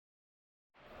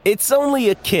It's only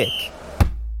a kick,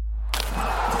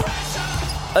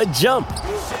 a jump,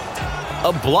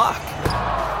 a block.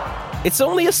 It's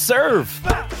only a serve.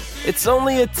 It's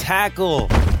only a tackle,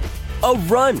 a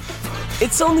run.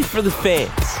 It's only for the fans.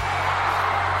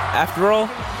 After all,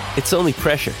 it's only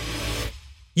pressure.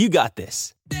 You got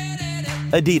this.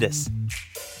 Adidas.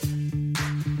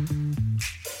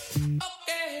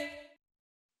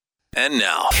 And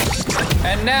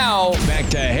now, back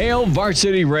to Hail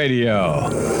Varsity Radio.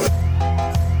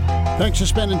 Thanks for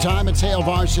spending time at Hail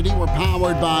Varsity. We're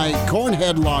powered by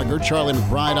Cornhead Lager. Charlie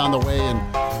McBride on the way,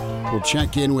 and we'll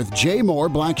check in with Jay Moore,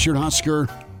 Blackshirt Husker,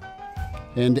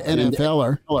 and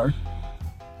NFLer.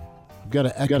 Got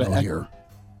an echo here.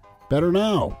 Better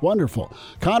now. Wonderful.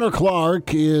 Connor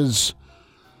Clark is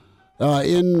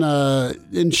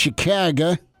in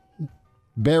Chicago,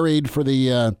 buried for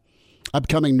the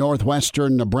upcoming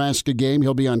Northwestern Nebraska game.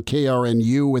 He'll be on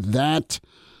KRNU with that.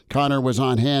 Connor was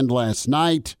on hand last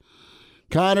night.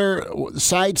 Connor,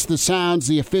 sights, the sounds,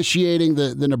 the officiating,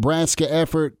 the Nebraska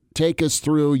effort. Take us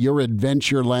through your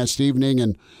adventure last evening,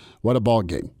 and what a ball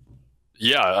game.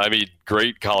 Yeah, I mean,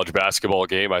 great college basketball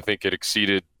game. I think it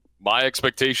exceeded my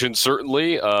expectations,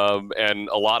 certainly, and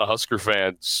a lot of Husker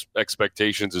fans'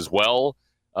 expectations as well.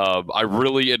 I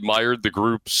really admired the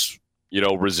group's,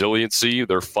 resiliency,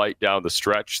 their fight down the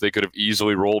stretch. They could have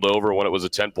easily rolled over when it was a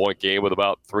 10-point game with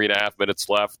about 3.5 minutes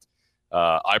left.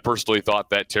 I personally thought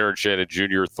that Terrence Shannon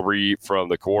Jr. 3 from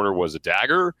the corner was a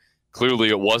dagger. Clearly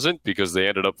it wasn't, because they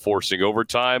ended up forcing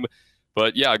overtime.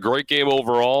 But, yeah, great game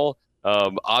overall.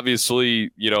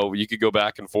 Obviously, you could go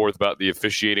back and forth about the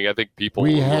officiating. I think people...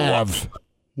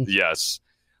 Yes.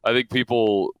 I think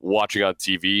people watching on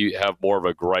TV have more of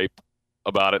a gripe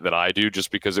about it than I do,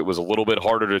 just because it was a little bit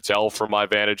harder to tell from my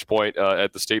vantage point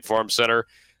at the State Farm Center.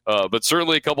 But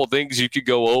certainly a couple things you could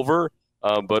go over.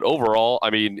 But overall, I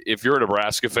mean, if you're a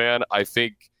Nebraska fan, I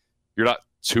think you're not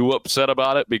too upset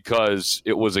about it, because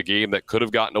it was a game that could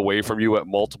have gotten away from you at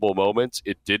multiple moments.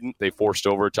 It didn't. They forced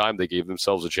overtime. They gave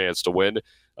themselves a chance to win.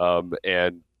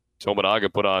 And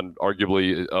Tominaga put on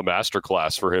arguably a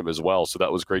masterclass for him as well. So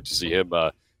that was great to see him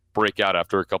break out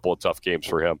after a couple of tough games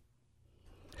for him.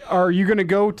 Are you going to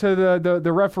go to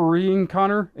the refereeing,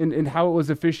 Connor, and how it was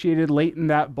officiated late in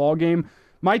that ball game?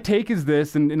 My take is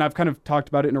this, and I've kind of talked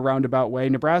about it in a roundabout way.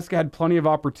 Nebraska had plenty of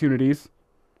opportunities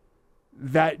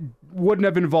that wouldn't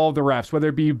have involved the refs, whether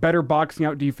it be better boxing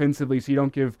out defensively so you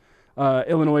don't give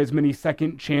Illinois as many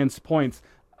second chance points.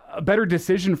 A better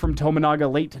decision from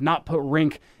Tominaga late to not put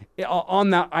Rink on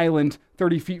that island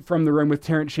 30 feet from the rim with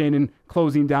Terrence Shannon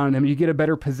closing down on him. You get a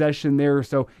better possession there,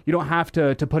 so you don't have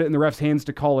to put it in the ref's hands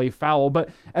to call a foul. But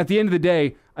at the end of the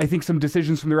day, I think some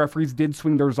decisions from the referees did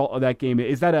swing the result of that game.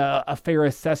 Is that a fair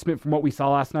assessment from what we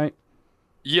saw last night?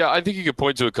 Yeah, I think you could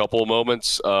point to a couple of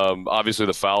moments. Obviously,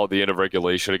 the foul at the end of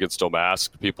regulation against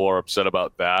Domask. People are upset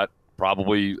about that.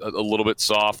 Probably a little bit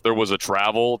soft. There was a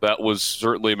travel that was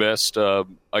certainly missed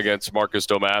against Marcus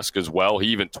Domask as well. He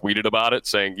even tweeted about it,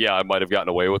 saying, yeah, I might have gotten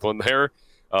away with one there.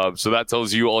 So that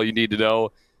tells you all you need to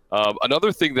know.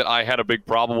 Another thing that I had a big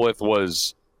problem with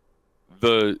was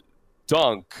the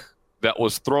dunk that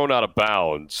was thrown out of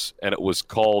bounds, and it was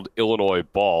called Illinois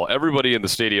ball. Everybody in the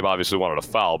stadium obviously wanted a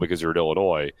foul because you're in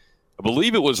Illinois. I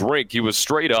believe it was Rink. He was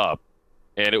straight up,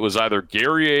 and it was either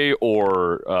Guerrier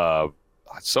or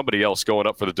somebody else going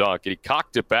up for the dunk, and he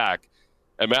cocked it back,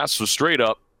 and Mass was straight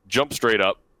up, jumped straight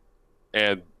up,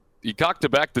 and he cocked it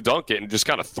back to dunk it and just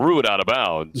kind of threw it out of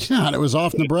bounds. Yeah, and it was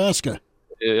off Nebraska.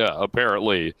 Yeah,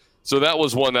 apparently. So that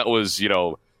was one that was,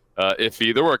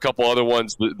 iffy. There were a couple other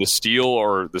ones, the steal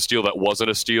that wasn't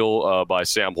a steal by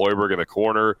Sam Hoiberg in the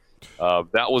corner.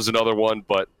 That was another one,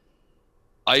 but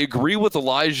I agree with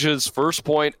Elijah's first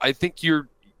point. I think you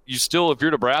still, if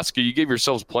you're Nebraska, you gave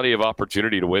yourselves plenty of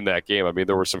opportunity to win that game. I mean,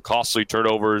 there were some costly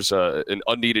turnovers, an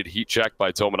unneeded heat check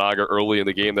by Tominaga early in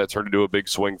the game that turned into a big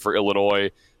swing for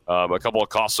Illinois, a couple of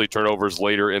costly turnovers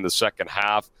later in the second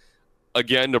half.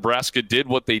 Again, Nebraska did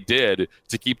what they did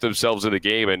to keep themselves in the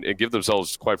game and give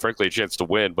themselves, quite frankly, a chance to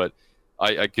win. But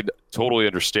I could totally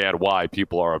understand why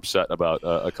people are upset about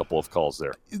a couple of calls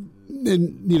there.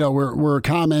 And, we're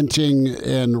commenting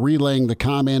and relaying the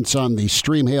comments on the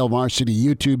Stream Hail Varsity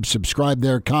YouTube. Subscribe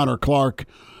there. Connor Clark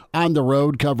on the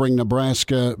road covering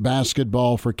Nebraska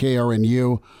basketball for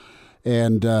KRNU,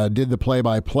 and did the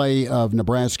play-by-play of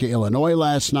Nebraska-Illinois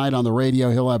last night on the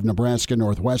radio. He'll have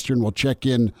Nebraska-Northwestern. We'll check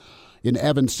in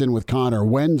Evanston with Connor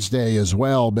Wednesday as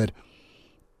well. But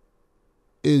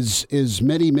as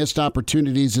many missed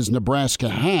opportunities as Nebraska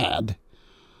had,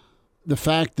 the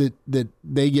fact that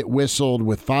they get whistled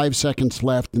with 5 seconds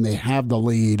left and they have the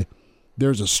lead,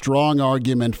 there's a strong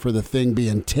argument for the thing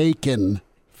being taken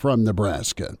from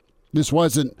Nebraska. This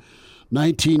wasn't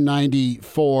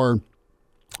 1994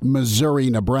 Missouri,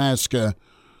 Nebraska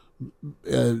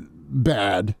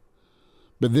bad,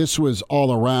 but this was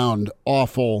all around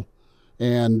awful.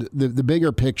 And the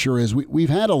bigger picture is we've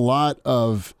had a lot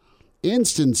of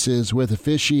instances with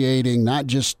officiating, not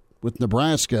just with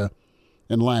Nebraska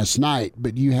and last night,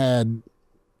 but you had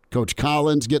Coach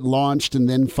Collins get launched and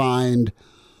then fined.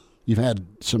 You've had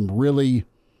some really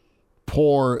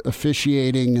poor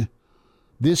officiating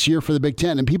this year for the Big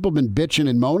Ten, and people have been bitching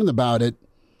and moaning about it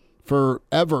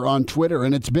forever on Twitter,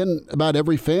 and it's been about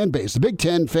every fan base. The Big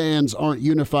Ten fans aren't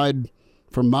unified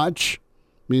for much.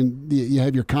 I mean, you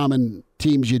have your common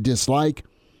teams you dislike,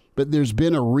 but there's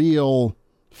been a real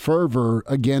fervor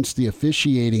against the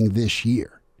officiating this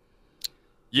year.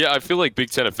 Yeah, I feel like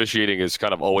Big Ten officiating has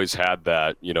kind of always had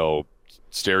that,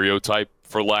 stereotype,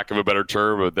 for lack of a better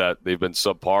term, of that they've been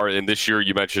subpar. And this year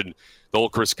you mentioned the whole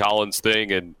Chris Collins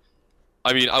thing. And,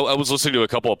 I mean, I was listening to a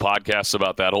couple of podcasts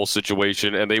about that whole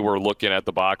situation, and they were looking at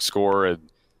the box score, and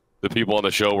the people on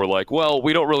the show were like, well,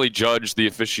 we don't really judge the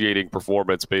officiating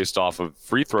performance based off of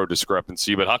free throw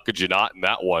discrepancy, but how could you not in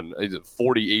that one?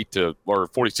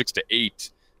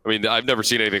 46-8. I mean, I've never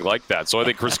seen anything like that. So I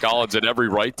think Chris Collins had every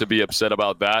right to be upset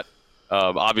about that.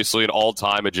 Obviously, an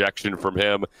all-time ejection from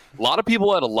him. A lot of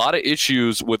people had a lot of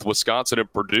issues with Wisconsin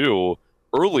and Purdue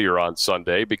earlier on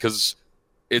Sunday because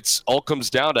it's all comes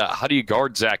down to how do you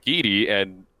guard Zach Edey,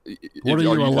 and what are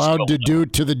you allowed to do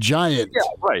to the Giants? Yeah,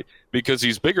 right, because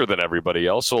he's bigger than everybody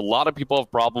else. So a lot of people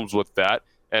have problems with that,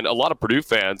 and a lot of Purdue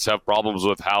fans have problems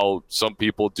with how some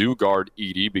people do guard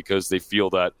Edey because they feel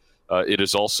that it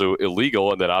is also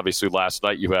illegal. And then obviously last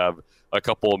night you have a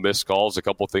couple of missed calls, a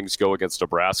couple of things go against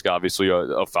Nebraska. Obviously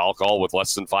a foul call with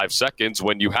less than 5 seconds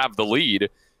when you have the lead.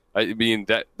 I mean,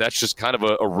 that's just kind of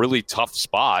a really tough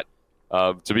spot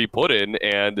to be put in.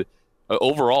 And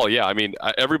overall, yeah, I mean,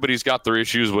 everybody's got their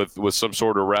issues with some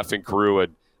sort of reffing crew.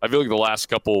 And I feel like the last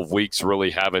couple of weeks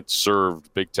really haven't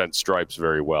served Big Ten stripes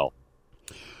very well.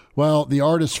 Well, the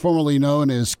artist formerly known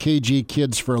as KG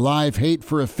Kids for Life, hate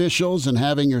for officials and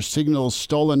having your signals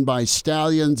stolen by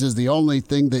stallions is the only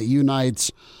thing that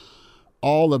unites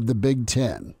all of the Big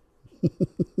Ten,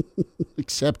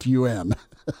 except UM.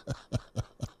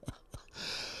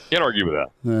 Can't argue with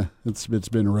that. It's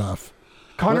been rough.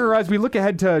 Connor, as we look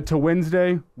ahead to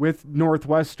Wednesday with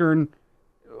Northwestern,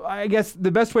 I guess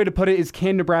the best way to put it is,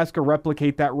 can Nebraska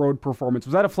replicate that road performance?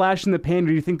 Was that a flash in the pan, or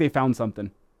do you think they found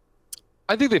something?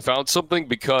 I think they found something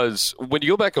because when you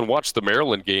go back and watch the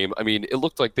Maryland game, I mean, it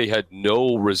looked like they had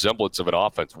no resemblance of an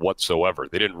offense whatsoever.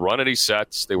 They didn't run any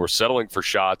sets. They were settling for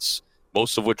shots,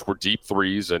 most of which were deep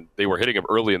threes, and they were hitting them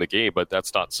early in the game, but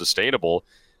that's not sustainable.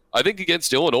 I think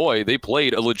against Illinois, they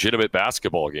played a legitimate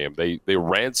basketball game. They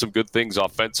ran some good things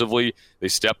offensively. They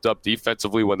stepped up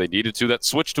defensively when they needed to. That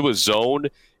switch to a zone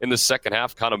in the second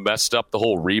half kind of messed up the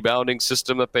whole rebounding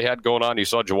system that they had going on. You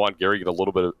saw Juwan Gary get a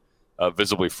little bit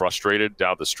visibly frustrated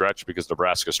down the stretch because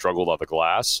Nebraska struggled on the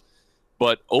glass.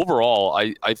 But overall,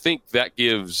 I think that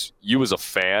gives you as a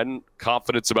fan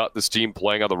confidence about this team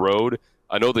playing on the road.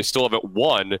 I know they still haven't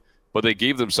won, but they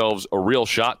gave themselves a real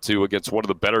shot to against one of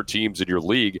the better teams in your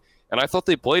league. And I thought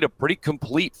they played a pretty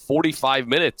complete 45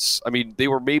 minutes. I mean, they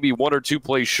were maybe one or two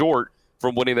plays short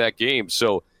from winning that game.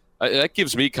 So that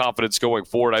gives me confidence going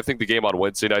forward. I think the game on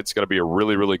Wednesday night is going to be a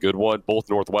really, really good one. Both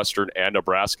Northwestern and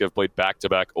Nebraska have played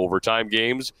back-to-back overtime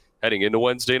games heading into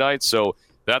Wednesday night. So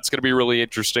that's going to be really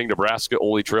interesting. Nebraska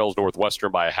only trails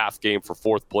Northwestern by a half game for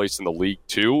fourth place in the league,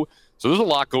 too. So there's a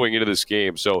lot going into this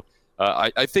game. So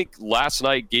I think last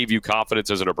night gave you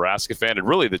confidence as a Nebraska fan and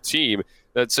really the team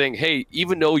that's saying, hey,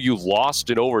 even though you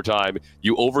lost in overtime,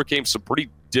 you overcame some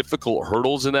pretty difficult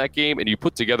hurdles in that game, and you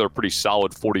put together a pretty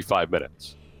solid 45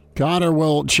 minutes. Connor,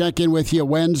 we'll check in with you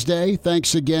Wednesday.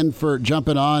 Thanks again for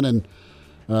jumping on, and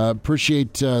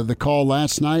appreciate the call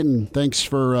last night, and thanks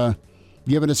for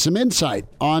giving us some insight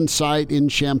on site in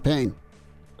Champaign.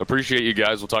 Appreciate you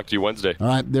guys. We'll talk to you Wednesday. All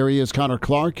right, there he is, Connor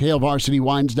Clark. Hail Varsity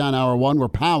winds down hour one. We're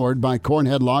powered by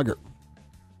Cornhead Lager.